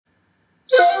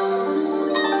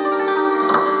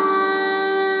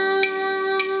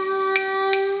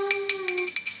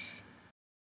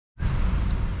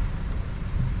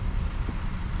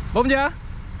Bomja!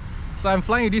 So I'm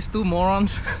flying with these two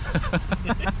morons.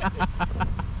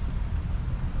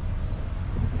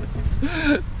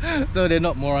 No, they're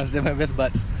not morons, they're my best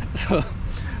buds. So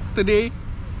today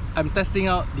I'm testing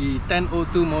out the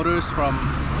 1002 motors from...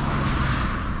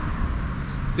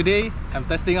 Today I'm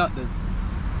testing out the...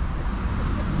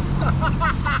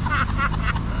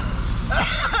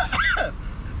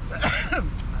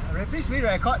 Please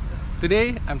re-record.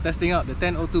 Today I'm testing out the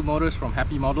 1002 motors from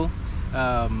Happymodel.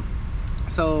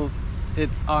 So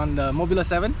it's on the Mobula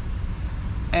 7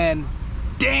 and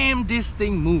damn, this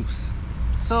thing moves.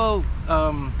 So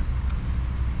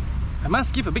I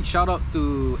must give a big shout out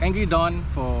to Angry Don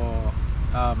for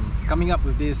coming up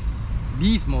with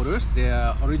these motors. They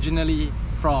are originally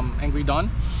from Angry Don,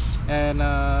 and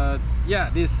yeah,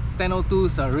 these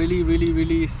 1002s are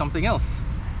really something else.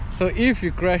 So if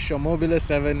you crash your Mobula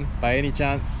 7 by any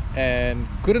chance and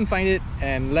couldn't find it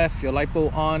and left your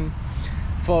LiPo on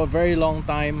for a very long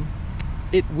time,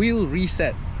 it will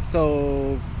reset.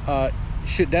 So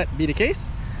should that be the case,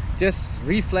 just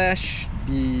reflash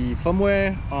the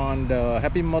firmware on the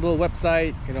Happymodel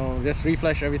website, you know, just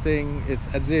reflash everything. It's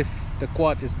as if the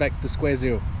quad is back to square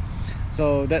zero.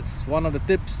 So that's one of the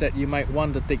tips that you might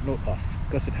want to take note of,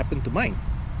 because it happened to mine.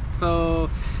 So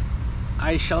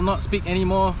I shall not speak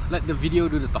anymore, let the video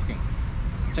do the talking.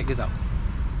 Check this out.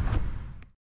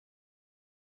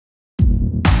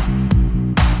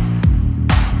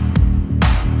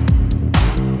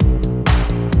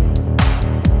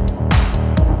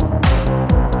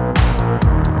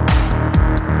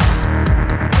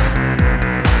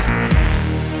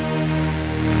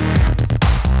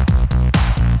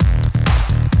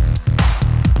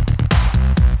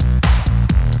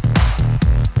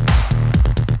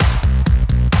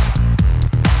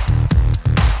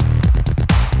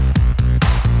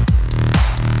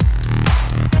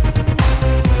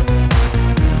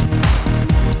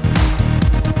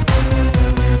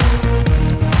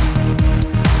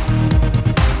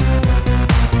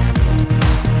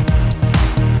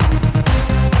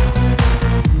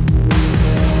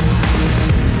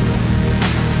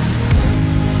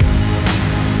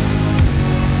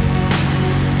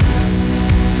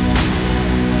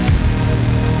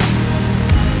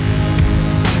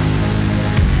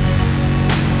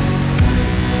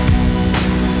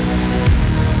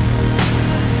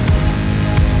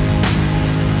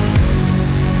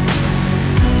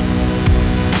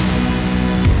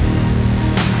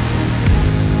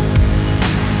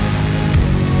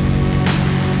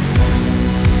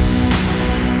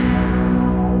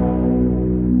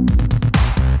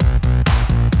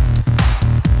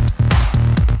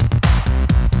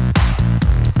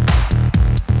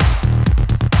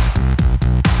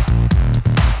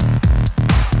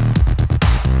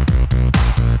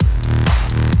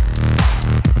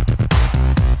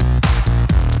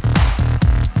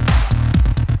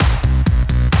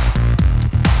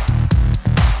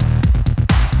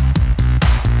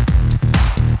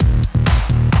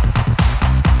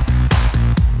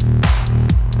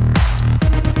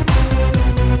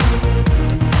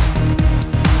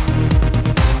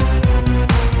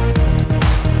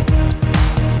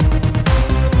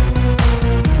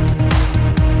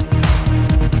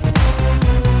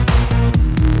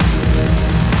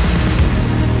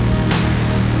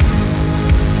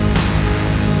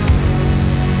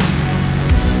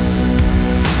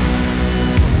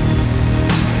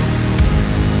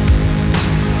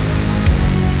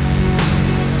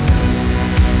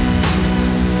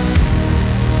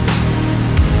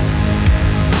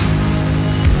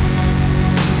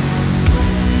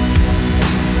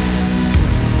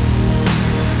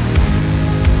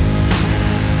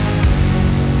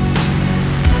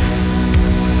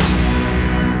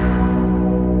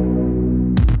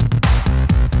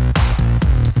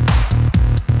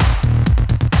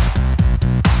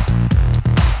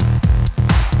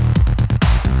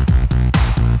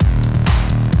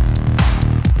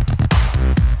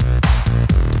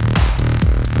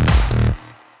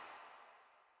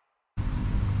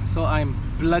 So I'm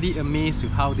bloody amazed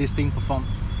with how this thing performed.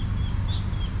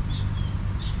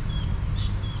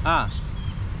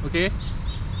 Okay.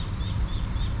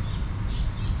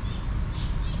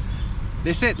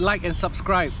 They said like and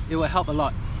subscribe, it will help a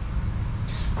lot.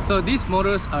 So these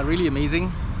motors are really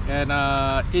amazing, and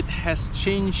it has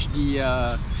changed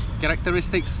the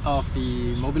characteristics of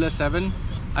the Mobula 7.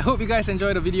 I hope you guys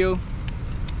enjoyed the video.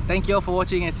 Thank you all for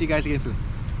watching and see you guys again soon.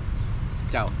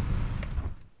 Ciao.